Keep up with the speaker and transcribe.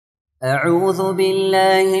أعوذ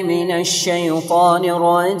بالله من الشيطان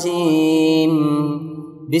الرجيم.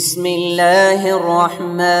 بسم الله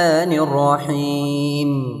الرحمن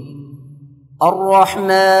الرحيم.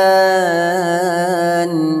 الرحمن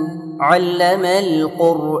علم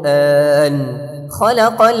القرآن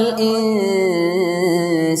خلق الإنسان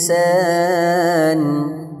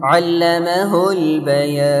علمه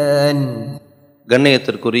البيان.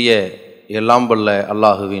 கண்ணியத்திற்குரிய எல்லாம் வல்ல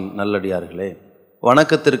அல்லாஹுவின் நல்லடியார்களே,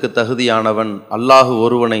 வணக்கத்திற்கு தகுதியானவன் அல்லாஹு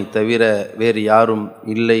ஒருவனை தவிர வேறு யாரும்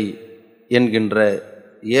இல்லை என்கின்ற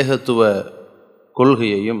ஏகத்துவ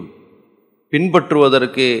கொள்கையையும்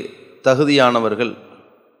பின்பற்றுவதற்கு தகுதியானவர்கள்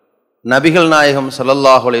நபிகள் நாயகம்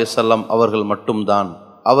ஸல்லல்லாஹு அலைஹி வஸல்லம் அவர்கள் மட்டும்தான்,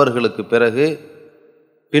 அவர்களுக்கு பிறகு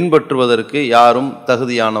பின்பற்றுவதற்கு யாரும்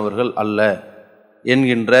தகுதியானவர்கள் அல்ல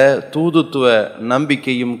என்கின்ற தூதுத்துவ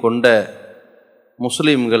நம்பிக்கையும் கொண்ட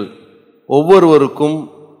முஸ்லிம்கள் ஒவ்வொருவருக்கும்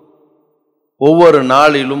ஒவ்வொரு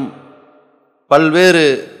நாளிலும் பல்வேறு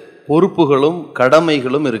பொறுப்புகளும்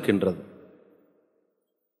கடமைகளும் இருக்கின்றது.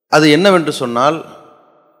 அது என்னவென்று சொன்னால்,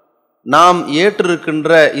 நாம் ஏற்றிருக்கின்ற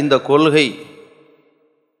இந்த கொள்கை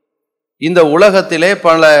இந்த உலகத்திலே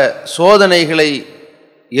பல சோதனைகளை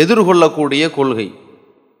எதிர்கொள்ளக்கூடிய கொள்கை.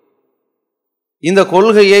 இந்த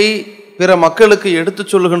கொள்கையை பிற மக்களுக்கு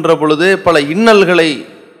எடுத்துச் சொல்கின்ற பொழுது பல இன்னல்களை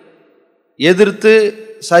எதிர்த்து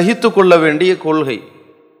சகித்து கொள்ள வேண்டிய கொள்கை.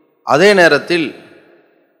 அதே நேரத்தில்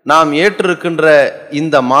நாம் ஏற்றிருக்கின்ற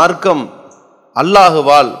இந்த மார்க்கம்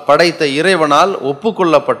அல்லாஹுவால் படைத்த இறைவனால்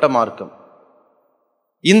ஒப்புக்கொள்ளப்பட்ட மார்க்கம்.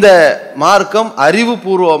 இந்த மார்க்கம்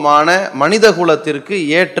அறிவுபூர்வமான மனித குலத்திற்கு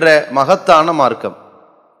ஏற்ற மகத்தான மார்க்கம்.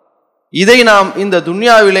 இதை நாம் இந்த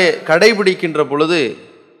துன்யாவிலே கடைபிடிக்கின்ற பொழுது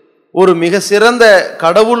ஒரு மிக சிறந்த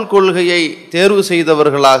கடவுள் கொள்கையை தேர்வு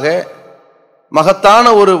செய்தவர்களாக மகத்தான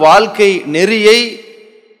ஒரு வாழ்க்கை நெறியை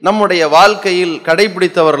நம்முடைய வாழ்க்கையில்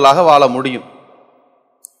கடைபிடித்தவர்களாக வாழ முடியும்.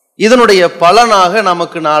 இதனுடைய பலனாக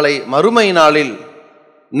நமக்கு நாளை மறுமை நாளில்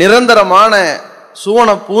நிரந்தரமான சுவன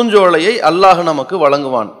பூஞ்சோலையை அல்லாஹ் நமக்கு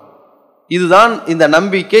வழங்குவான். இதுதான் இந்த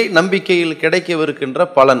நம்பிக்கையில் கிடைக்கவிருக்கின்ற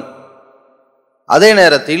பலன். அதே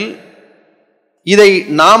நேரத்தில் இதை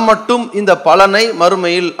நாம் மட்டும் இந்த பலனை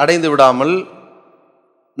மறுமையில் அடைந்து விடாமல்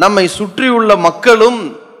நம்மை சுற்றியுள்ள மக்களும்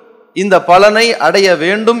இந்த பலனை அடைய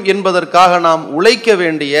வேண்டும் என்பதற்காக நாம் உழைக்க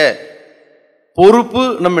வேண்டிய பொறுப்பு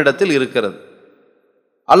நம்மிடத்தில் இருக்கிறது.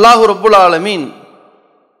 அல்லாஹு ரப்புல் ஆலமீன்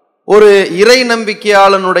ஒரு இறை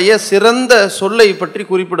நம்பிக்கையாளனுடைய சிறந்த சொல்லை பற்றி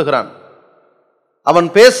குறிப்பிடுகிறான். அவன்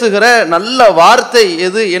பேசுகிற நல்ல வார்த்தை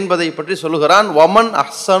எது என்பதை பற்றி சொல்லுகிறான். வமன்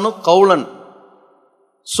அஹ்சனு கௌலன்,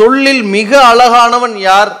 சொல்லில் மிக அழகானவன்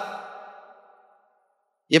யார்?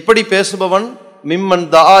 எப்படி பேசுபவன்? மிம்மன்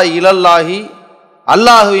தஆ இலல்லாஹி,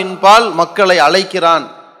 அல்லாஹுவின் பால் மக்களை அழைக்கிறான்.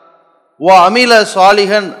 வ அமில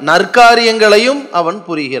சாலிஹன், நற்காரியங்களையும் அவன்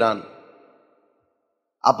புரிகிறான்.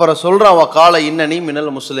 அப்புறம் சொல்றான், வ கால இன்னனி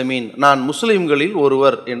மினல் முஸ்லிமீன், நான் முஸ்லிம்களில்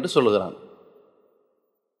ஒருவர் என்று சொல்லுகிறான்.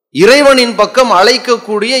 இறைவனின் பக்கம்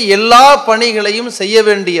அழைக்கக்கூடிய எல்லா பணிகளையும் செய்ய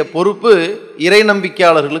வேண்டிய பொறுப்பு இறை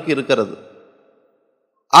நம்பிக்கையாளர்களுக்கு இருக்கிறது.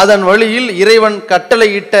 அதன் வழியில் இறைவன்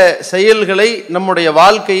கட்டளையிட்ட செயல்களை நம்முடைய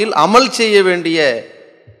வாழ்க்கையில் அமல் செய்ய வேண்டிய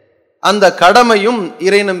அந்த கடமையும்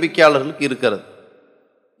இறை நம்பிக்கையாளர்களுக்கு இருக்கிறது.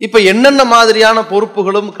 இப்ப என்னென்ன மாதிரியான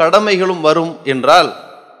பொறுப்புகளும் கடமைகளும் வரும் என்றால்,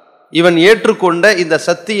 இவன் ஏற்றுக்கொண்ட இந்த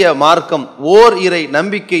சத்திய மார்க்கம் ஓர் இறை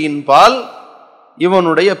நம்பிக்கையின் பால்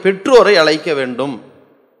இவனுடைய பெற்றோரை அழைக்க வேண்டும்,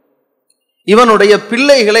 இவனுடைய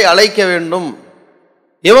பிள்ளைகளை அழைக்க வேண்டும்,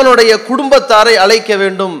 இவனுடைய குடும்பத்தாரை அழைக்க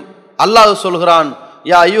வேண்டும். அல்லாஹ் சொல்கிறான்,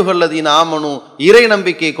 யா அய்யுஹல்லதீன ஆமனு, இறை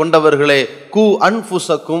நம்பிக்கை கொண்டவர்களே, கு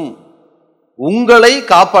அன்ஃபுஸக்கும், உங்களை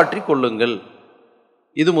காப்பாற்றிக் கொள்ளுங்கள்.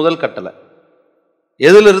 இது முதல் கட்டளை.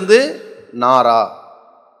 எதிலிருந்து? நாரா,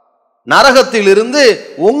 நரகத்திலிருந்து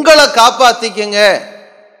உங்களை காப்பாத்திக்கங்க.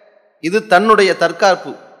 இது தன்னுடைய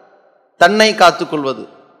தற்காப்பு, தன்னை காத்துக்கொள்வது.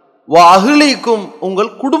 வா அஹ்லீக்கும்,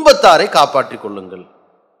 உங்கள் குடும்பத்தாரை காப்பாற்றிக் கொள்ளுங்கள்.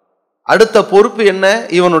 அடுத்த பொறுப்பு என்ன?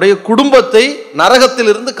 இவனுடைய குடும்பத்தை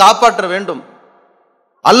நரகத்திலிருந்து காப்பாற்ற வேண்டும்.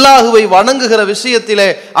 அல்லாஹுவை வணங்குகிற விஷயத்திலே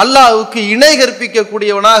அல்லாஹுக்கு இணை கற்பிக்க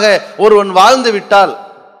கூடியவனாக ஒருவன் வாழ்ந்து விட்டால்,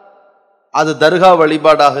 அது தர்கா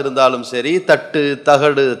வழிபாடாக இருந்தாலும் சரி, தட்டு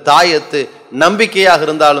தகடு தாயத்து நம்பிக்கையாக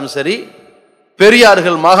இருந்தாலும் சரி,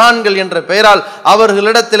 பெரியார்கள் மகான்கள் என்ற பெயரால்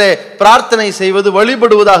அவர்களிடத்திலே பிரார்த்தனை செய்வது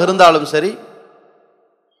வழிபடுவதாக இருந்தாலும் சரி,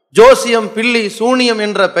 ஜோசியம் பில்லி சூனியம்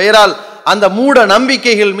என்ற பெயரால் அந்த மூட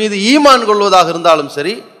நம்பிக்கைகள் மீது ஈமான் கொள்வதாக இருந்தாலும்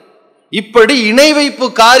சரி, இப்படி இணை வைப்பு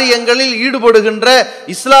காரியங்களில் ஈடுபடுகின்ற,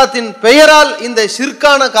 இஸ்லாத்தின் பெயரால் இந்த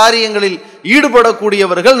ஷிர்கான காரியங்களில்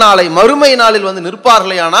ஈடுபடக்கூடியவர்கள் நாளை மறுமை நாளில் வந்து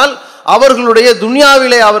நிற்பார்களேயானால், அவர்களுடைய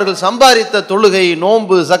துன்யாவிலே அவர்கள் சம்பாதித்த தொழுகை,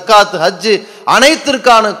 நோன்பு, ஜக்காத், ஹஜ்ஜு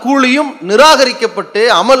அனைத்திற்கான கூலியும் நிராகரிக்கப்பட்டு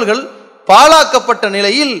அமல்கள் பாழாக்கப்பட்ட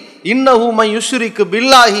நிலையில் இன்னஹு மன் யுஷ்ரிக்கு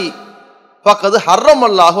பில்லாஹி ஃபக்கத்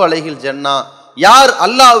ஹர்ரமல்லாஹு அலைஹில் ஜன்னா, யார்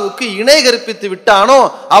அல்லாஹ்வுக்கு இணை கற்பித்து விட்டானோ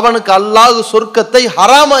அவனுக்கு அல்லாஹ் சொர்க்கத்தை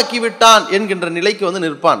ஹராமாக்கி விட்டான் என்கின்ற நிலைக்கு வந்து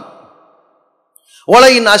நிற்பான்.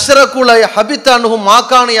 ஒலையின் அஷ்ரகுல ஹபித்தானுகும்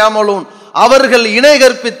மாக்கானு யாமலூன், அவர்கள் இணை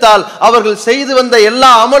கற்பித்தால் அவர்கள் செய்து வந்த எல்லா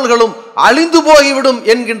அமல்களும் அழிந்து போய்விடும்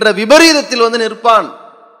என்கின்ற விபரீதத்தில் வந்து நிற்பான்.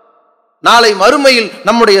 நாளை மறுமையில்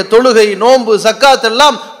நம்முடைய தொழுகை, நோன்பு, சக்காத்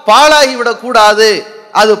எல்லாம் பாழாகிவிடக் கூடாது.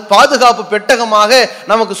 அது பாதுகாப்பு பெட்டகமாக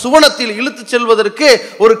நமக்கு சுவனத்தில் இழுத்து செல்வதற்கு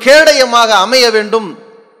ஒரு கேடயமாக அமைய வேண்டும்,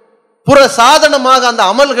 புற சாதனமாக அந்த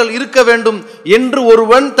அமல்கள் இருக்க வேண்டும் என்று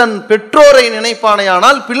ஒருவன் தன் பெற்றோரை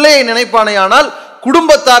நினைப்பானையானால், பிள்ளையை நினைப்பானையானால்,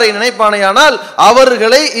 குடும்பத்தாரை நினைப்பானையானால்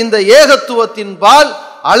அவர்களை இந்த ஏகத்துவத்தின் பால்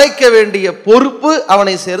அழைக்க வேண்டிய பொறுப்பு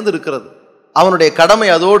அவனை சேர்ந்து இருக்கிறது. அவனுடைய கடமை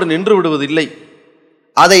அதோடு நின்று விடுவதில்லை.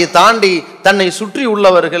 அதை தாண்டி தன்னை சுற்றி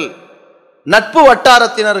உள்ளவர்கள், நட்பு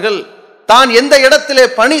வட்டாரத்தினர்கள், தான் எந்த இடத்திலே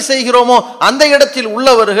பணி செய்கிறோமோ அந்த இடத்தில்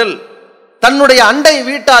உள்ளவர்கள், தன்னுடைய அண்டை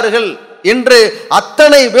வீட்டார்கள் என்று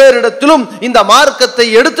அத்தனை பேரிடத்திலும் இந்த மார்க்கத்தை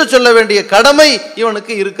எடுத்து சொல்ல வேண்டிய கடமை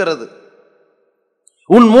இவனுக்கு இருக்கிறது.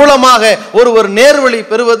 உன் மூலமாக ஒருவர் நேர்வழி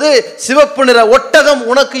பெறுவது சிவப்பு நிற ஒட்டகம்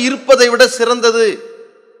உனக்கு இருப்பதை விட சிறந்தது.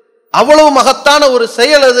 அவ்வளவு மகத்தான ஒரு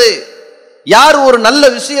செயல் அது. யார் ஒரு நல்ல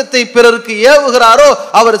விஷயத்தை பிறருக்கு ஏவுகிறாரோ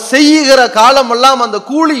அவர் செய்கிற காலமெல்லாம் அந்த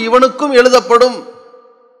கூலி இவனுக்கும் எழுதப்படும்.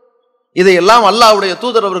 இதையெல்லாம் அல்லாஹ்வுடைய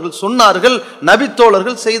தூதர் அவர்கள் சொன்னார்கள்,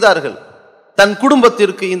 நபித்தோழர்கள் செய்தார்கள். தன்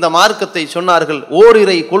குடும்பத்திற்கு இந்த மார்க்கத்தை சொன்னார்கள்,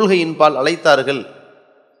 ஓரிரை கொள்கையின் பால் அழைத்தார்கள்.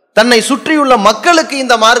 தன்னை சுற்றியுள்ள மக்களுக்கு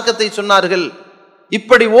இந்த மார்க்கத்தை சொன்னார்கள்.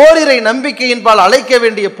 இப்படி ஓரிரை நம்பிக்கையின் பால் அழைக்க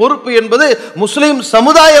வேண்டிய பொறுப்பு என்பது முஸ்லிம்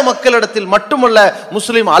சமுதாய மக்களிடத்தில் மட்டுமல்ல,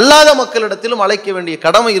 முஸ்லிம் அல்லாத மக்களிடத்திலும் அழைக்க வேண்டிய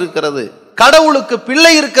கடமை இருக்கிறது. கடவுளுக்கு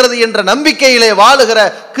பிள்ளை இருக்கிறது என்ற நம்பிக்கையிலே வாழுகிற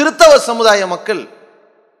கிறிஸ்தவ சமுதாய மக்கள்,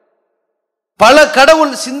 பல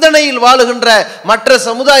கடவுள் சிந்தனையில் வாழுகின்ற மற்ற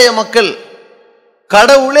சமுதாய மக்கள்,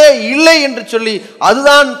 கடவுளே இல்லை என்று சொல்லி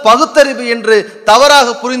அதுதான் பகுத்தறிவு என்று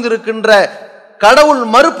தவறாக புரிந்திருக்கின்ற கடவுள்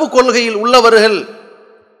மறுப்பு கொள்கையில் உள்ளவர்கள்,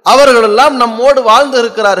 அவர்களெல்லாம் நம்மோடு வாழ்ந்து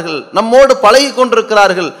இருக்கிறார்கள், நம்மோடு பழகி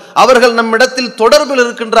கொண்டிருக்கிறார்கள், அவர்கள் நம்மிடத்தில் தொடர்பில்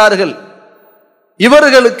இருக்கின்றார்கள்.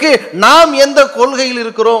 இவர்களுக்கு நாம் எந்த கொள்கையில்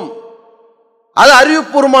இருக்கிறோம்? அது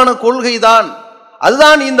அறிவுபூர்வமான கொள்கைதான்.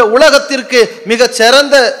 அதுதான் இந்த உலகத்திற்கு மிக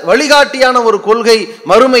சிறந்த வழிகாட்டியான ஒரு கொள்கை,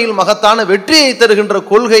 மறுமையில் மகத்தான வெற்றியை தருகின்ற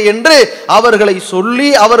கொள்கை என்று அவர்களை சொல்லி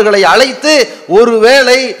அவர்களை அழைத்து,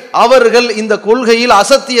 ஒருவேளை அவர்கள் இந்த கொள்கையில்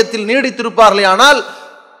அசத்தியத்தில் நீடித்திருப்பார்களே ஆனால்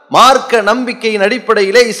மார்க்க நம்பிக்கையின்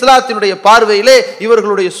அடிப்படையிலே, இஸ்லாத்தினுடைய பார்வையிலே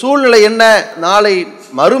இவர்களுடைய சூழ்நிலை என்ன? நாளை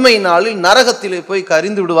மறுமை நாளில் நரகத்திலே போய்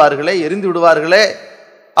கரிந்து விடுவார்களே, எரிந்து விடுவார்களே.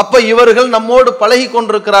 அப்ப இவர்கள் நம்மோடு பழகி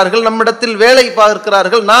கொண்டிருக்கிறார்கள், நம்மிடத்தில் வேலை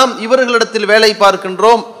பார்க்கிறார்கள், நாம் இவர்களிடத்தில் வேலை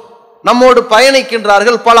பார்க்கின்றோம், நம்மோடு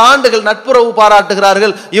பயணிக்கின்றார்கள், பல ஆண்டுகள் நட்புறவு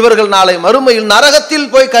பாராட்டுகிறார்கள். இவர்கள் நாளை மறுமையில் நரகத்தில்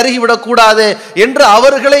போய் கருகிவிடக் கூடாது என்று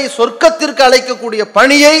அவர்களை சொர்க்கத்திற்கு அழைக்கக்கூடிய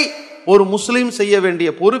பணியை ஒரு முஸ்லிம் செய்ய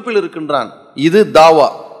வேண்டிய பொறுப்பில் இருக்கின்றான். இது தாவா.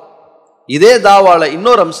 இதே தாவால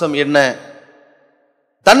இன்னொரு அம்சம் என்ன?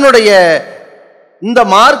 தன்னுடைய இந்த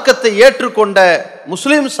மார்க்கத்தை ஏற்றுக்கொண்ட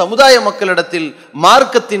முஸ்லிம் சமுதாய மக்களிடத்தில்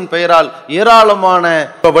மார்க்கத்தின் பெயரால் ஏராளமான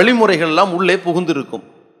வழிமுறைகள் எல்லாம் உள்ளே புகுந்திருக்கும்.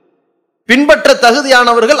 பின்பற்ற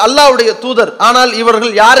தகுதியானவர்கள் அல்லாஹ்வுடைய தூதர், ஆனால்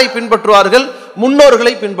இவர்கள் யாரை பின்பற்றுவார்கள்?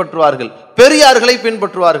 முன்னோர்களை பின்பற்றுவார்கள், பெரியார்களை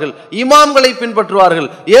பின்பற்றுவார்கள், இமாம்களை பின்பற்றுவார்கள்.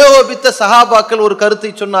 ஏகோபித்த சஹாபாக்கள் ஒரு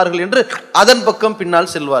கருத்தை சொன்னார்கள் என்று அதன் பக்கம்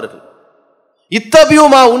பின்னால் செல்வார்கள்.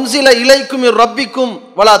 இத்தபியுமா உன்சில இலைக்கும் ரப்பிக்கும்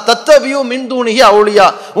வலா தத்தபியு மின் தூனிஹி அவுலியா,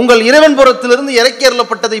 உங்கள் இறைவன் புறத்திலிருந்து இறக்கி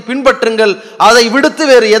அருளப்பட்டதை பின்பற்றுங்கள், அதை விடுத்து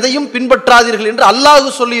வேறு எதையும் பின்பற்றாதீர்கள் என்று அல்லாஹ்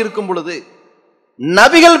சொல்லி இருக்கும் பொழுது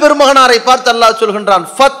நபிகள் பெருமகனாரை பார்த்து அல்லாஹ் சொல்கின்றான்,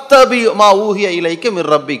 ஃபத்தபியுமா ஊஹிய இலைக்கும்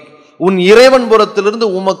ரப்பிக், உன் இறைவன் புறத்திலிருந்து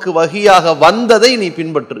உமக்கு வகியாக வந்ததை நீ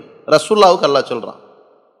பின்பற்று. ரசூலுல்லாஹ்வுக்கு அல்லாஹ் சொல்றான்.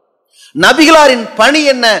 நபிகளாரின் பணி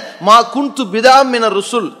என்ன? மா குன்து பிதாமின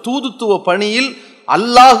ருசுல், தூதுத்துவ பணியில்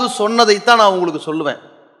அல்லாஹு சொன்னதைத்தான் நான் உங்களுக்கு சொல்லுவேன்,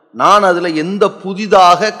 நான் அதுல எந்த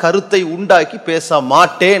புதிதாக கருத்தை உண்டாக்கி பேச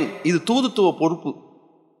மாட்டேன். இது தூதுத்துவ பொறுப்பு.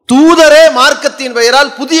 தூதரே மார்க்கத்தின்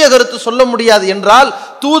பெயரால் புதிய கருத்து சொல்ல முடியாது என்றால்,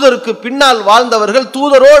 தூதருக்கு பின்னால் வாழ்ந்தவர்கள்,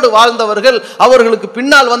 தூதரோடு வாழ்ந்தவர்கள், அவர்களுக்கு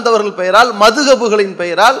பின்னால் வந்தவர்கள் பெயரால், மதுகபுகளின்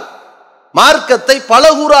பெயரால் மார்க்கத்தை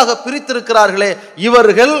பலகூறாக பிரித்திருக்கிறார்களே,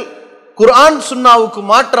 இவர்கள் குர்ஆன் சுன்னாவுக்கு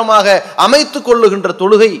மாற்றமாக அமைத்துக் கொள்ளுகின்ற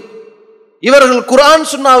தொழுகை, இவர்கள் குர்ஆன்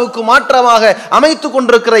சுன்னாவுக்கு மாற்றமாக அமைத்துக்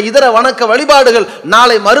கொண்டிருக்கிற இதர வணக்க வழிபாடுகள்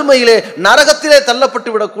நாளை மறுமையிலே நரகத்திலே தள்ளப்பட்டு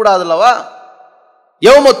விடக் கூடாதல்லவா?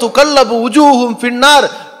 யௌம துகல்லபு உஜூஹும் ஃபின்னார்,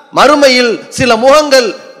 மறுமையில் சில முகங்கள்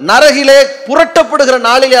நரகிலே புரட்டப்படுகிற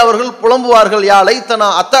நாளிலே அவர்கள் புலம்புவார்கள், யா லைத்தனா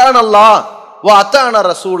அத்தானல்லாஹ் வ அத்தான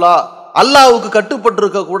ரசூலா, அல்லாஹ்வுக்கு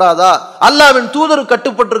கட்டுப்பட்டிருக்க கூடாதா? அல்லாஹ்வின் தூதருக்கு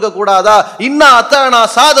கட்டுப்பட்டிருக்க கூடாதா? இன்னா அத்தானா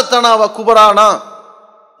சாதத்தனா வ குபரானா,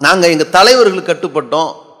 நாங்க எங்க தலைவர்களுக்கு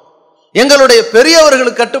கட்டுப்பட்டோம், எங்களுடைய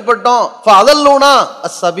பெரியவர்களுக்கு கட்டுப்பட்டோம். ஃபஅதல்லூனா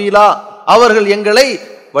அஸ்ஸபீலா, அவர்கள் எங்களை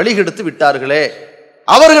வழிகெடுத்து விட்டார்களே.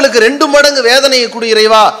 அவர்களுக்கு 2 மடங்கு வேதனையை கொடு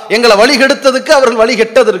இறைவா, எங்களை வழிகெடுத்ததுக்கு அவர்கள்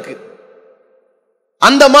வழிகெட்டதற்கு.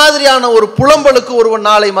 அந்த மாதிரியான ஒரு புலம்பலுக்கு ஒருவன்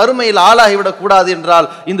நாளை மறுமையில் ஆளாகிவிடக் கூடாது என்றால்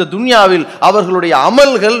இந்த துன்யாவில் அவர்களுடைய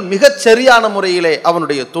அமல்கள் மிகச் சரியான முறையிலே,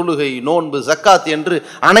 அவனுடைய தொழுகை, நோன்பு, ஜக்காத் என்று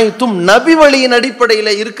அனைத்தும் நபி வழியின்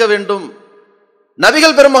அடிப்படையிலே இருக்க வேண்டும்.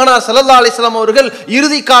 நபிகள் பெருமகனார் ஸல்லல்லாஹு அலைஹி வஸல்லம் அவர்கள்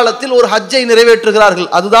இறுதி காலத்தில் ஒரு ஹஜ்ஜை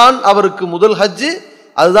நிறைவேற்றுகிறார்கள். அதுதான் அவருக்கு முதல் ஹஜ்,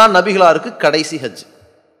 அதுதான் நபிகளாருக்கு கடைசி ஹஜ்.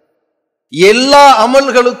 எல்லா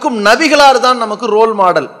அமல்களுக்கும் நபிகளார் தான் நமக்கு ரோல்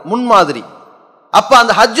மாடல், முன்மாதிரி. அப்ப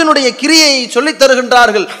அந்த ஹஜ்ஜினுடைய கிரியையை சொல்லித்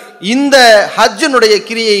தருகின்றார்கள். இந்த ஹஜ்ஜினுடைய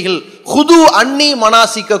கிரியைகள் ஹுது அன்னி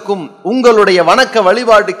மனாசிக்கக்கும், உங்களுடைய வணக்க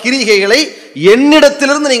வழிபாடு கிரிகைகளை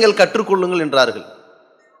என்னிடத்திலிருந்து நீங்கள் கற்றுக்கொள்ளுங்கள் என்றார்கள்.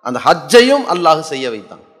 அந்த ஹஜ்ஜையும் அல்லாஹ் செய்ய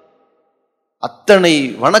வைத்தான். அத்தனை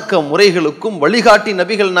வணக்க முறைகளுக்கும் வழிகாட்டி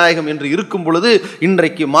நபிகள் நாயகம் என்று இருக்கும் பொழுது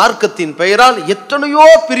இன்றைக்கு மார்க்கத்தின் பெயரால் எத்தனையோ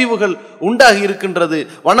பிரிவுகள் உண்டாகி இருக்கின்றது.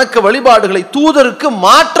 வணக்க வழிபாடுகளை தூதருக்கு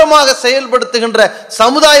மாற்றமாக செயல்படுத்துகின்ற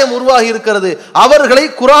சமுதாயம் உருவாகி இருக்கிறது. அவர்களை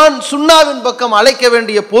குர்ஆன் சுன்னாவின் பக்கம் அழைக்க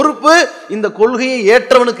வேண்டிய பொறுப்பு இந்த கொள்கையை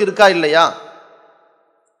ஏற்றவனுக்கு இருக்கா இல்லையா?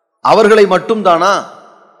 அவர்களை மட்டும் தானா?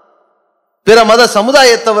 பிற மத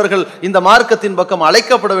சமுதாயத்தவர்கள் இந்த மார்க்கத்தின் பக்கம்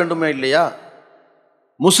அழைக்கப்பட வேண்டுமே இல்லையா?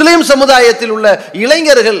 முஸ்லிம் சமுதாயத்தில் உள்ள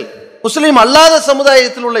இளைஞர்கள், முஸ்லிம் அல்லாத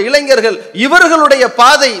சமுதாயத்தில் உள்ள இளைஞர்கள், இவர்களுடைய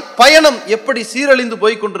பாதை பயணம் எப்படி சீரழிந்து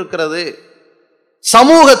போய்கொண்டிருக்கிறது.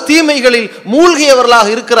 சமூக தீமைகளில் மூழ்கியவர்களாக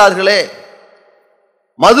இருக்கிறார்களே,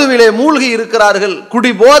 மதுவிலே மூழ்கி இருக்கிறார்கள்,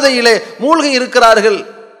 குடி போதையிலே மூழ்கி இருக்கிறார்கள்,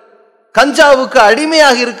 கஞ்சாவுக்கு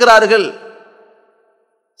அடிமையாக இருக்கிறார்கள்,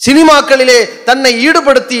 சினிமாக்களிலே தன்னை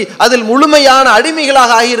ஈடுபடுத்தி அதில் முழுமையான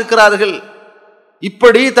அடிமைகளாக ஆகியிருக்கிறார்கள்.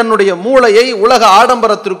 இப்படி தன்னுடைய மூளையை உலக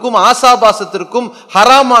ஆடம்பரத்திற்கும் ஆசாபாசத்திற்கும்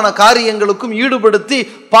ஹராமான காரியங்களுக்கும் ஈடுபடுத்தி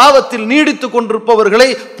பாவத்தில் நீடித்துக் கொண்டிருப்பவர்களை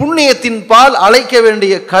புண்ணியத்தின் பால் அழைக்க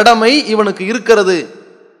வேண்டிய கடமை இவனுக்கு இருக்கிறது.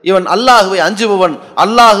 இவன் அல்லாஹுவை அஞ்சுபவன்,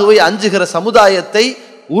 அல்லாஹுவை அஞ்சுகிற சமுதாயத்தை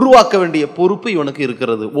உருவாக்க வேண்டிய பொறுப்பு இவனுக்கு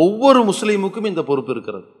இருக்கிறது. ஒவ்வொரு முஸ்லீமுக்கும் இந்த பொறுப்பு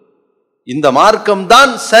இருக்கிறது. இந்த மார்க்கம்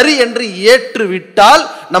தான் சரி என்று ஏற்றுவிட்டால்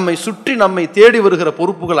நம்மை சுற்றி நம்மை தேடி வருகிற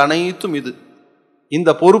பொறுப்புகள் அனைத்தும் இது. இந்த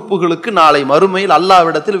பொறுப்புகளுக்கு நாளை மறுமையில்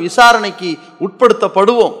அல்லாஹ்விடத்தில் விசாரணைக்கு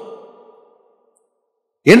உட்படுத்தப்படுவோம்.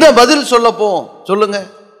 என்ன பதில் சொல்லப்போம்? சொல்லுங்க.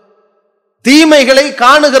 தீமைகளை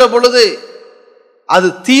காணுகிற பொழுது, அது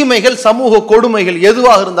தீமைகள், சமூக கொடுமைகள்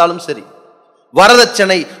எதுவாக இருந்தாலும் சரி,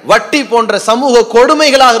 வரதட்சணை, வட்டி போன்ற சமூக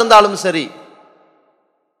கொடுமைகளாக இருந்தாலும் சரி,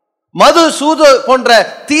 மது சூது போன்ற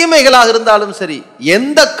தீமைகளாக இருந்தாலும் சரி,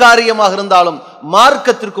 எந்த காரியமாக இருந்தாலும்,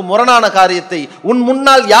 மார்க்கத்திற்கு முரணான காரியத்தை உன்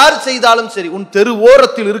முன்னால் யார் செய்தாலும் சரி, உன் தெரு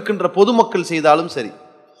ஓரத்தில் இருக்கின்ற பொதுமக்கள் செய்தாலும் சரி,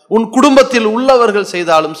 உன் குடும்பத்தில் உள்ளவர்கள்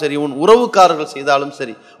செய்தாலும் சரி, உன் உறவுக்காரர்கள் செய்தாலும்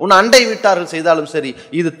சரி, உன் அண்டை வீட்டார்கள் செய்தாலும் சரி,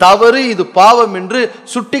 இது தவறு, இது பாவம் என்று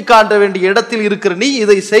சுட்டி காட்ட வேண்டிய இடத்தில் இருக்கிற நீ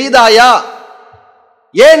இதை செய்தாயா,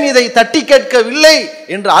 ஏன் இதை தட்டி கேட்கவில்லை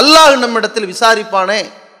என்று அல்லாஹ் நம்மிடத்தில் விசாரிப்பானே.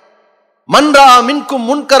 மன்ரா மின்கும்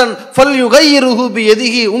முன்கரன் ஃபல்யுகையிருஹு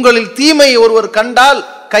பியதிஹி, உங்களில் தீமை ஒருவர் கண்டால்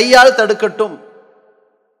கையால் தடுக்கட்டும்,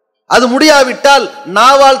 அது முடியாவிட்டால்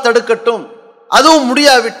நாவால் தடுக்கட்டும், அதுவும்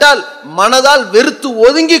முடியாவிட்டால் மனதால் வெறுத்து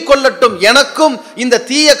ஒதுங்கி கொள்ளட்டும். எனக்கும் இந்த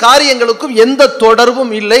தீய காரியங்களுக்கும் எந்த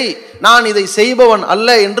தொடர்பும் இல்லை, நான் இதை செய்பவன்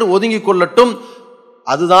அல்ல என்று ஒதுங்கி கொள்ளட்டும்.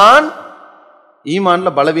 அதுதான்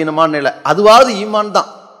ஈமான்ல பலவீனமான நிலை. அதுவாவது ஈமான் தான்.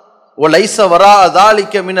 ஒலைஸ வரா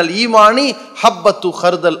தாலிக மினல் ஈமானி ஹப்பத்து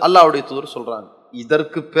ஹர்தல், அல்லாஹ்வுடைய தூதர் சொல்றாங்க.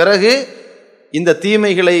 இதற்கு பிறகு இந்த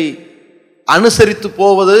தீமைகளை அனுசரித்து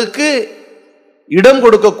போவதற்கு இடம்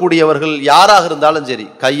கொடுக்கக்கூடியவர்கள் யாராக இருந்தாலும் சரி,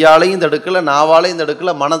 கையாலையும் தடுக்கல, நாவாலையும்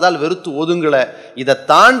தடுக்கல, மனதால் வெறுத்து ஒதுங்கல, இதை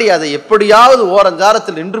தாண்டி அதை எப்படியாவது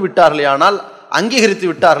ஓரஞ்சாரத்தில் நின்று விட்டார்களே ஆனால், அங்கீகரித்து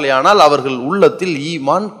விட்டார்களே ஆனால், அவர்கள் உள்ளத்தில்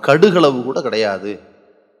ஈமான் கடுகளவு கூட கிடையாது.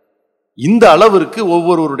 இந்த அளவிற்கு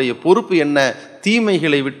ஒவ்வொருவருடைய பொறுப்பு என்ன?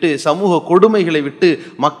 தீமைகளை விட்டு, சமூக கொடுமைகளை விட்டு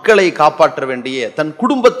மக்களை காப்பாற்ற வேண்டிய, தன்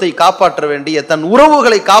குடும்பத்தை காப்பாற்ற வேண்டிய, தன்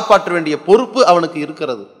உறவுகளை காப்பாற்ற வேண்டிய பொறுப்பு அவனுக்கு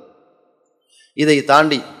இருக்கிறது. இதை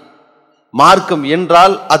தாண்டி மார்க்கம்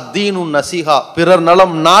என்றால் அத்தீனு நசீஹா, பிறர்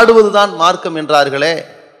நலம் நாடுவதுதான் மார்க்கம் என்றார்களே.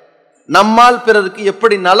 நம்மால் பிறருக்கு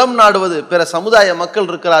எப்படி நலம் நாடுவது? பிற சமுதாய மக்கள்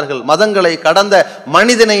இருக்கிறார்கள், மதங்களை கடந்த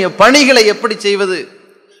மனிதனைய பணிகளை எப்படி செய்வது?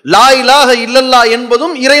 லா இலாஹ இல்லல்லா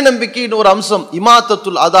என்பதும் இறை நம்பிக்கையின் ஒரு அம்சம்.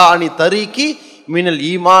 இமாத்தத்துல் அதா அனி தரீகி மினல்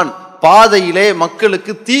ஈமான், பாதையிலே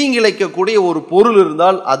மக்களுக்கு தீங்கிழைக்கக்கூடிய ஒரு பொருள்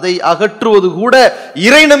இருந்தால் அதை அகற்றுவது கூட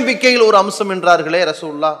இறை நம்பிக்கையில் ஒரு அம்சம் என்றார்களே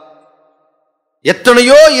ரசூலுல்லாஹ்.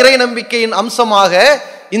 எத்தனையோ இறை நம்பிக்கையின் அம்சமாக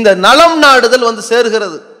இந்த நலம் நாடுதல் வந்து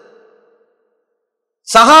சேர்கிறது.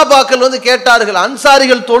 சஹாபாக்கள் வந்து கேட்டார்கள்,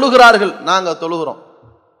 அன்சாரிகள் தொழுகிறார்கள், நாங்க தொழுகிறோம்.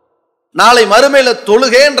 நாளை மறுமையில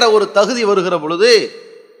தொழுகேன்ற ஒரு தகுதி வருகிற பொழுது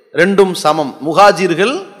ரெண்டும் சமம்.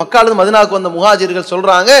 முஹாஜிர்கள், மக்கால மதீனாவுக்கு வந்த முஹாஜிர்கள்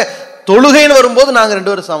சொல்றாங்க, தொழுகைன்னு வரும்போது நாங்க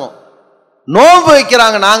ரெண்டு பேரும் சமம். நோன்பு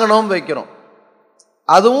வைக்கிறாங்க, நாங்க நோன்பு வைக்கிறோம்,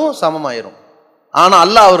 அதுவும் சமமாயிரும். ஆனா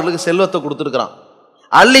அல்லாஹ் அவர்களுக்கு செல்வத்தை கொடுத்துருக்கிறான்,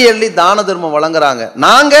 அள்ளி அள்ளி தான தர்மம் வழங்குறாங்க,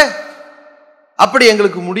 நாங்க அப்படி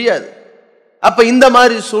எங்களுக்கு முடியாது. அப்ப இந்த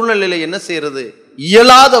மாதிரி சூழ்நிலையில என்ன செய்யறது?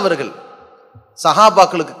 இயலாதவர்கள்,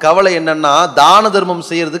 சஹாபாக்களுக்கு கவலை என்னன்னா தான தர்மம்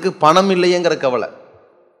செய்யறதுக்கு பணம் இல்லையேங்கிற கவலை.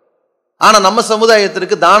 ஆனா நம்ம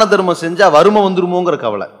சமுதாயத்திற்கு தான தர்மம் செஞ்சா வறுமை வந்துருமோங்கிற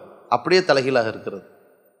கவலை அப்படியே தலைகீழாக இருக்கிறது.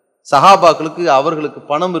 சஹாபாக்களுக்கு அவர்களுக்கு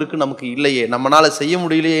பணம் இருக்கு, நமக்கு இல்லையே, நம்மளால செய்ய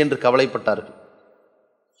முடியலையே என்று கவலைப்பட்டார்கள்.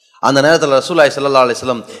 அந்த நேரத்தில் ரசூலுல்லாஹி ஸல்லல்லாஹு அலைஹி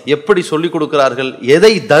வஸல்லம் எப்படி சொல்லிக் கொடுக்கிறார்கள்?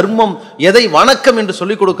 எதை தர்மம், எதை வணக்கம் என்று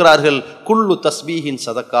சொல்லிக் கொடுக்கிறார்கள். குல்லு தஸ்பீஹின்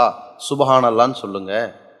சதக்கா, சுபஹானல்லாஹ்னு சொல்லுங்க,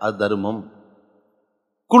 அது தர்மம்.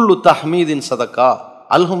 குல்லு தஹ்மீதின் சதக்கா,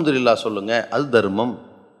 அல்ஹம்துலில்லாஹ் சொல்லுங்க, அது தர்மம்.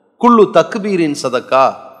 குல்லு தக்பீரின் சதக்கா,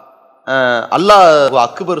 அல்லாஹ்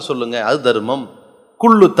அக்பர் சொல்லுங்க, அது தர்மம்.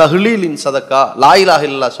 குல்லு தஹ்லீலின் சதக்கா, லா இலாஹ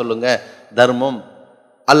இல்லல்லாஹ் சொல்லுங்க, தர்மம்.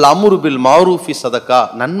 அல் அம்ரு பில் மஅரூஃபி சதக்கா,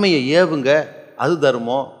 நன்மையை ஏவுங்க, அது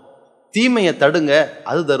தர்மம். தீமையை தடுங்க,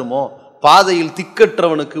 அது தர்மம். பாதையில்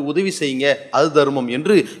திக்கற்றவனுக்கு உதவி செய்யுங்க, அது தர்மம்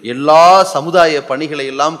என்று எல்லா சமுதாய பணிகளை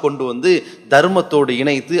எல்லாம் கொண்டு வந்து தர்மத்தோடு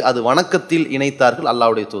இணைத்து அது வணக்கத்தில் இணைத்தார்கள்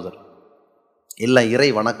அல்லாஹ்வுடைய தூதர். எல்லாம் இறை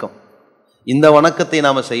வணக்கம். இந்த வணக்கத்தை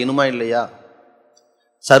நாம செய்யணுமா இல்லையா?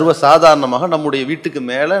 சர்வசாதாரணமாக நம்முடைய வீட்டுக்கு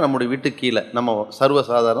மேலே, நம்முடைய வீட்டுக்கு கீழே, நம்ம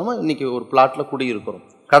சர்வசாதாரணமாக இன்னைக்கு ஒரு பிளாட்ல குடியிருக்கிறோம்,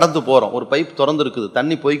 கடந்து போறோம், ஒரு பைப் திறந்து இருக்குது,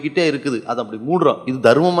 தண்ணி போய்கிட்டே இருக்குது, அதை அப்படி மூடுறோம், இது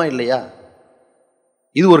தர்மமா இல்லையா?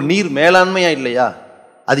 இது ஒரு நீர் மேலாண்மையா இல்லையா?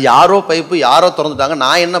 அது யாரோ பைப்பு யாரோ திறந்துட்டாங்க,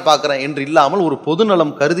 நான் என்ன பார்க்குறேன் என்று இல்லாமல் ஒரு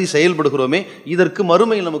பொதுநலம் கருதி செயல்படுகிறோமே, இதற்கு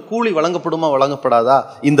மறுமையில் நமக்கு கூலி வழங்கப்படுமா வழங்கப்படாதா?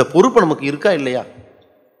 இந்த பொறுப்பு நமக்கு இருக்கா இல்லையா?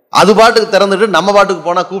 அது பாட்டுக்கு திறந்துட்டு நம்ம பாட்டுக்கு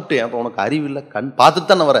போனால் கூப்பிட்டு, அப்போ உனக்கு அறிவில்லை, கண் பார்த்துட்டு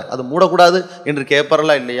தானே வர, அது மூடக்கூடாது என்று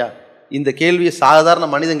கேட்பறலாம் இல்லையா? இந்த கேள்வியை சாதாரண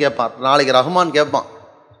மனிதன் கேட்பான், நாளைக்கு ரஹ்மான் கேட்பான்,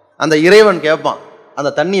 அந்த இறைவன் கேட்பான்,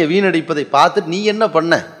 அந்த தண்ணியை வீணடிப்பதை பார்த்துட்டு நீ என்ன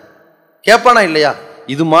பண்ண கேட்பானா இல்லையா?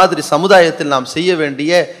 இது மாதிரி சமுதாயத்தில் நாம் செய்ய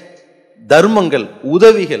வேண்டிய தர்மங்கள்,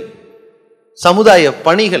 உதவிகள், சமுதாய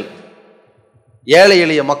பணிகள், ஏழை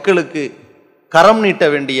எளிய மக்களுக்கு கரம் நீட்ட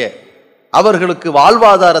வேண்டிய, அவர்களுக்கு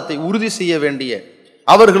வாழ்வாதாரத்தை உறுதி செய்ய வேண்டிய,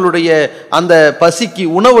 அவர்களுடைய அந்த பசிக்கு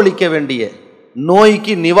உணவளிக்க வேண்டிய,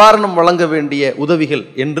 நோய்க்கு நிவாரணம் வழங்க வேண்டிய உதவிகள்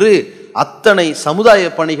என்று அத்தனை சமுதாய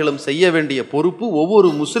பணிகளும் செய்ய வேண்டிய பொறுப்பு ஒவ்வொரு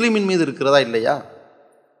முஸ்லிமின் மீது இருக்கிறதா இல்லையா?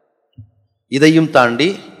 இதையும் தாண்டி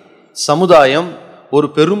சமுதாயம் ஒரு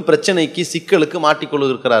பெரும் பிரச்சனைக்கு, சிக்கலுக்கு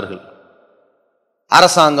மாட்டிக்கொள்கிறார்கள்.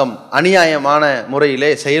 அரசாங்கம் அநியாயமான முறையிலே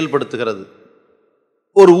செயல்படுத்துகிறது.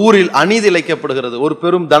 ஒரு ஊரில் அநீதி இழைக்கப்படுகிறது, ஒரு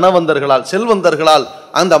பெரும் தனவந்தர்களால், செல்வந்தர்களால்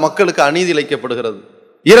அந்த மக்களுக்கு அநீதி இழைக்கப்படுகிறது.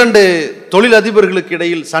 இரண்டு தொழிலதிபர்களுக்கு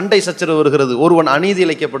இடையில் சண்டை சச்சரவு வருகிறது, ஒருவன் அநீதி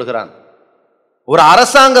இழைக்கப்படுகிறான். ஒரு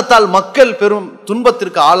அரசாங்கத்தால் மக்கள் பெரும்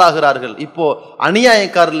துன்பத்திற்கு ஆளாகிறார்கள். இப்போ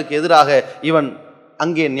அநியாயக்காரர்களுக்கு எதிராக இவன்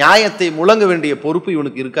அங்கே நியாயத்தை முழங்க வேண்டிய பொறுப்பு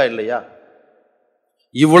இவனுக்கு இருக்கா இல்லையா?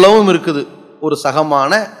 இவ்வளவும் இருக்குது. ஒரு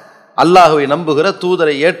சகமான அல்லாஹ்வை நம்புகிற,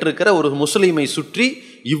 தூதரை ஏற்றிருக்கிற ஒரு முஸ்லீமை சுற்றி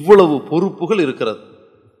இவ்வளவு பொறுப்புகள் இருக்கிறது.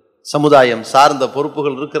 சமுதாயம் சார்ந்த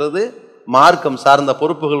பொறுப்புகள் இருக்கிறது, மார்க்கம் சார்ந்த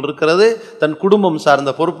பொறுப்புகள் இருக்கிறது, தன் குடும்பம்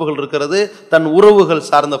சார்ந்த பொறுப்புகள் இருக்கிறது, தன் உறவுகள்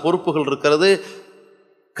சார்ந்த பொறுப்புகள் இருக்கிறது,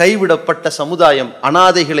 கைவிடப்பட்ட சமுதாயம்,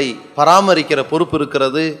 அனாதைகளை பராமரிக்கிற பொறுப்பு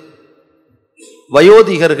இருக்கிறது,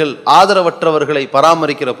 வயோதிகர்கள், ஆதரவற்றவர்களை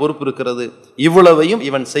பராமரிக்கிற பொறுப்பு இருக்கிறது. இவ்வளவையும்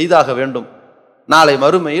இவன் செய்தாக வேண்டும். நாளை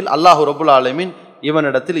மறுமையில் அல்லாஹ் ரப்புல் ஆலமீன்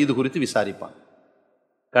இவனிடத்தில் இது குறித்து விசாரிப்பான்.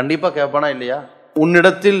 கண்டிப்பா கேட்பானா இல்லையா?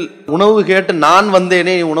 உன்னிடத்தில் உணவு கேட்டு நான்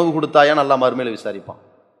வந்தேனே, உணவு கொடுத்தாயான்னு அல்லாஹ் மறுமையில விசாரிப்பான்.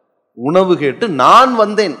 உணவு கேட்டு நான்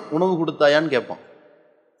வந்தேன், உணவு கொடுத்தாயான்னு கேட்பான்.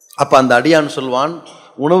 அப்ப அந்த அடியான் சொல்வான்,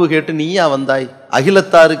 உணவு கேட்டு நீயா வந்தாய்,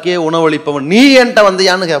 அகிலத்தாருக்கே உணவளிப்பவன் நீ என்கிட்ட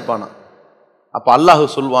வந்தியான்னு கேட்பானா. அப்ப அல்லாஹ்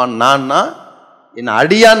சொல்வான், நான்னா என்ன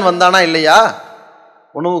அடியான் வந்தானா இல்லையா,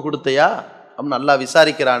 உணவு கொடுத்தையா அப்படின்னு அல்லாஹ்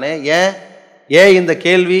விசாரிக்கிறானே. ஏன் இந்த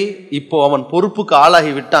கேள்வி? இப்போ அவன் பொறுப்புக்கு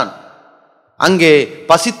ஆளாகி விட்டான். அங்கே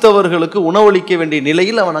பசித்தவர்களுக்கு உணவளிக்க வேண்டிய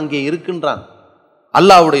நிலையில் அவன் அங்கே இருக்கின்றான்.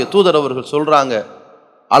 அல்லாஹ்வுடைய தூதர் அவர்கள் சொல்றாங்க,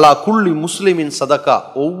 அலா குல்லி முஸ்லிமின் சதக்கா,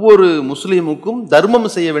 ஒவ்வொரு முஸ்லீமுக்கும் தர்மம்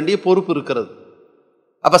செய்ய வேண்டிய பொறுப்பு இருக்கிறது.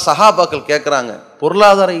 அப்ப சஹாபாக்கள் கேட்கிறாங்க,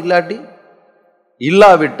 பொருளாதாரம்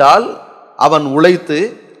இல்லாவிட்டால் அவன் உழைத்து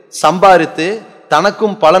சம்பாதித்து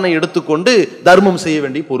தனக்கும் பலனை எடுத்துக்கொண்டு தர்மம் செய்ய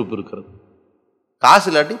வேண்டிய பொறுப்பு இருக்கிறது. காசு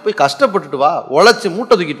இல்லாட்டி போய் கஷ்டப்பட்டுட்டு வா, உழைச்சி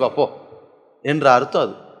மூட்டை தூக்கிட்டு வா போ என்ற அர்த்தம்.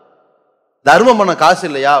 அது தர்மம் பண்ண காசு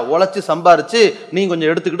இல்லையா, உழைச்சி சம்பாரிச்சு நீ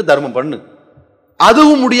கொஞ்சம் எடுத்துக்கிட்டு தர்மம் பண்ணு.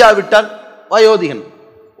 அதுவும் முடியாவிட்டால் வயோதிகன்,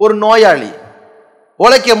 ஒரு நோயாளி,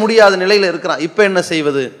 உழைக்க முடியாத நிலையில இருக்கிறான். இப்ப என்ன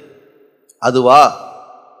செய்வது? அதுவா,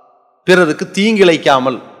 பிறருக்கு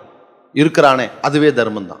தீங்கிழைக்காமல் இருக்கிறானே, அதுவே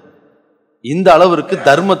தர்மம் தான். இந்த அளவிற்கு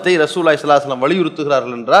தர்மத்தை ரசூலுல்லாஹி ஸல்லல்லாஹு அலைஹி வஸல்லம்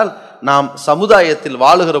வலியுறுத்துகிறார்கள் என்றால், நாம் சமுதாயத்தில்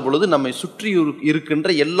வாழுகிற பொழுது நம்மை சுற்றி இருக்கின்ற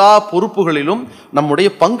எல்லா பொறுப்புகளிலும் நம்முடைய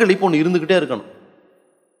பங்களிப்பு ஒன்று இருந்துகிட்டே இருக்கணும்.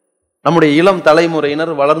 நம்முடைய இளம்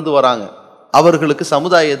தலைமுறையினர் வளர்ந்து வராங்க. அவர்களுக்கு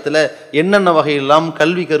சமுதாயத்தில் என்னென்ன வகையெல்லாம்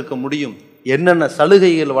கல்வி கற்க முடியும், என்னென்ன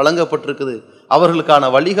சலுகைகள் வழங்கப்பட்டிருக்குது, அவர்களுக்கான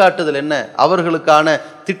வழிகாட்டுதல் என்ன, அவர்களுக்கான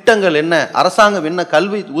திட்டங்கள் என்ன, அரசாங்கம் என்ன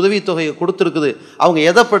கல்வி உதவித்தொகையை கொடுத்துருக்குது, அவங்க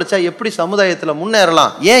எதை படித்தா எப்படி சமுதாயத்தில்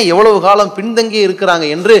முன்னேறலாம், ஏன் எவ்வளவு காலம் பின்தங்கி இருக்கிறாங்க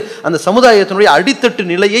என்று அந்த சமுதாயத்தினுடைய அடித்தட்டு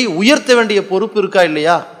நிலையை உயர்த்த வேண்டிய பொறுப்பு இருக்கா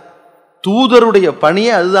இல்லையா? தூதருடைய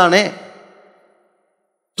பணியே அதுதானே.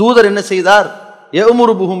 தூதர் என்ன செய்தார்?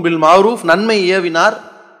 யஅ்முரு பில் மஅரூஃப், நன்மை ஏவினார்.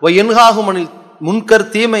 வயன்ஹாஹு அனில் முன்கர்,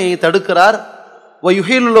 தீமையை தடுக்கிறார்.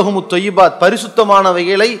 வயுஹில்லு லஹுமுத் தொய்யிபாத்,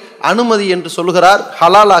 பரிசுத்தமானவைகளை அனுமதி என்று சொல்கிறார்,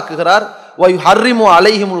 ஹலால் ஆக்குகிறார். வயுஹர்ரிமு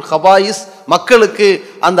அலைஹிமுல் கபாயிஸ், மக்களுக்கு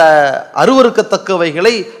அந்த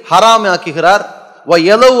அருவருக்கத்தக்கவைகளை ஹராம் ஆக்குகிறார்.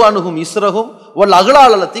 வயலவு அணுகும் இஸ்ரகும் வல்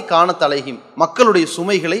அகலாலத்தி காணத் அலைஹிம், மக்களுடைய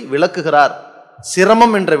சுமைகளை விளக்குகிறார்,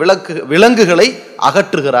 சிரமம் என்ற விலங்குகளை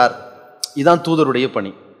அகற்றுகிறார். இதுதான் தூதருடைய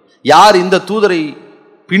பணி. யார் இந்த தூதரை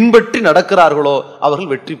பின்பற்றி நடக்கிறார்களோ அவர்கள்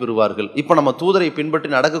வெற்றி பெறுவார்கள். இப்போ நம்ம தூதரை பின்பற்றி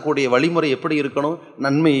நடக்கக்கூடிய வழிமுறை எப்படி இருக்கணும்?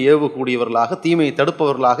 நன்மையை ஏவக்கூடியவர்களாக, தீமையை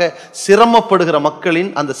தடுப்பவர்களாக, சிரமப்படுகிற மக்களின்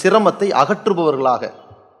அந்த சிரமத்தை அகற்றுபவர்களாக,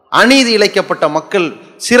 அநீதி இழைக்கப்பட்ட மக்கள்,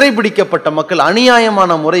 சிறைபிடிக்கப்பட்ட மக்கள்,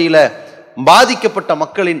 அநியாயமான முறையில் பாதிக்கப்பட்ட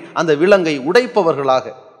மக்களின் அந்த விலங்கை உடைப்பவர்களாக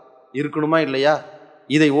இருக்கணுமா இல்லையா?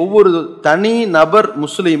 இதை ஒவ்வொரு தனி நபர்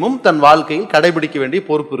முஸ்லீமும் தன் வாழ்க்கையில் கடைபிடிக்க வேண்டிய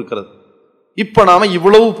பொறுப்பு இருக்கிறது. இப்போ நாம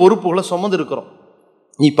இவ்வளவு பொறுப்புகளை சுமந்து இருக்கிறோம்.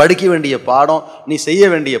 நீ படிக்க வேண்டிய பாடம், நீ செய்ய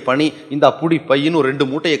வேண்டிய பணி, இந்த புடி பையன்னு ஒரு 2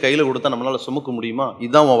 மூட்டையை கையில் கொடுத்தா நம்மளால சுமக்க முடியுமா?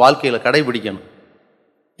 இதுதான் உன் வாழ்க்கையில கடைபிடிக்கணும்.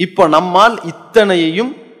 இப்போ நம்மால்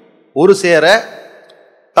இத்தனையையும் ஒரு சேர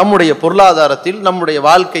நம்முடைய பொருளாதாரத்தில், நம்முடைய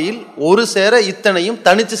வாழ்க்கையில் ஒரு சேர இத்தனையும்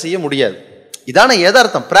தனித்து செய்ய முடியாது. இதான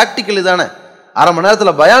யதார்த்தம், பிராக்டிக்கல். இதான அரை மணி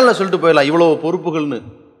நேரத்தில் பயான்ல சொல்லிட்டு போயிடலாம் இவ்வளவு பொறுப்புகள்னு.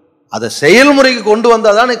 அதை செயல்முறைக்கு கொண்டு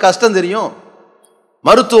வந்தால் தானே கஷ்டம் தெரியும்.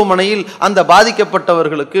 மருத்துவமனையில் அந்த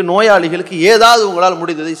பாதிக்கப்பட்டவர்களுக்கு, நோயாளிகளுக்கு ஏதாவது உங்களால்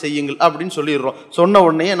முடிந்ததை செய்யுங்கள் அப்படின்னு சொல்லிடுறோம். சொன்ன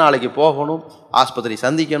உடனே நாளைக்கு போகணும், ஆஸ்பத்திரி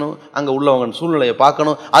சந்திக்கணும், அங்கே உள்ளவங்க சூழ்நிலையை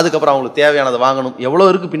பார்க்கணும், அதுக்கப்புறம் அவங்களுக்கு தேவையானதை வாங்கணும். எவ்வளோ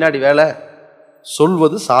இருக்கு பின்னாடி வேலை.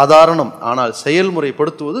 சொல்வது சாதாரணம், ஆனால்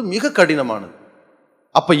செயல்முறைப்படுத்துவது மிக கடினமானது.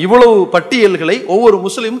 அப்ப இவ்வளவு பட்டியல்களை ஒவ்வொரு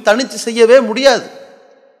முஸ்லீமும் தனித்து செய்யவே முடியாது.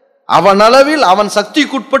 அவன் அளவில் அவன்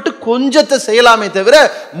சக்திக்குட்பட்டு கொஞ்சத்தை செய்யலாமே தவிர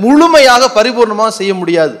முழுமையாக பரிபூர்ணமாக செய்ய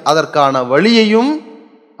முடியாது. அதற்கான வழியையும்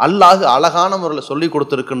அல்லாஹ் அழகான முறையில் சொல்லி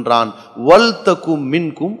கொடுத்திருக்கின்றான். வல் தகும்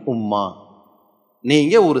மின்கும் உம்மா,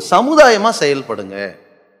 நீங்க ஒரு சமுதாயமா செயல்படுங்க.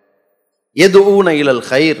 யதுஊன இலல்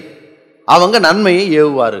கைர், அவங்க நன்மையை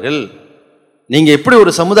ஏவுவார்கள். நீங்க எப்படி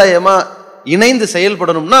ஒரு சமுதாயமா இணைந்து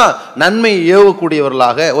செயல்படணும்னா நன்மையை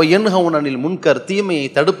ஏவக்கூடியவர்களாக, யன்ஹவுன அனில் முன்கர், தீமையை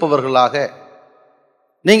தடுப்பவர்களாக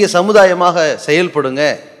நீங்க சமுதாயமாக செயல்படுங்க.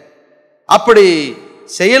 அப்படி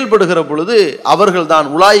செயல்படுகிற பொழுது அவர்கள்தான்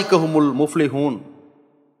உலாயிக்கஹுமுல் முஃப்லிஹூன்,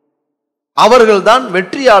 அவர்கள்தான்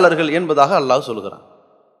வெற்றியாளர்கள் என்பதாக அல்லாஹ் சொல்கிறான்.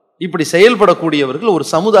 இப்படி செயல்படக்கூடியவர்கள் ஒரு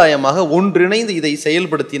சமுதாயமாக ஒன்றிணைந்து இதை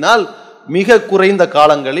செயல்படுத்தினால் மிக குறைந்த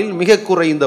காலங்களில், மிக குறைந்த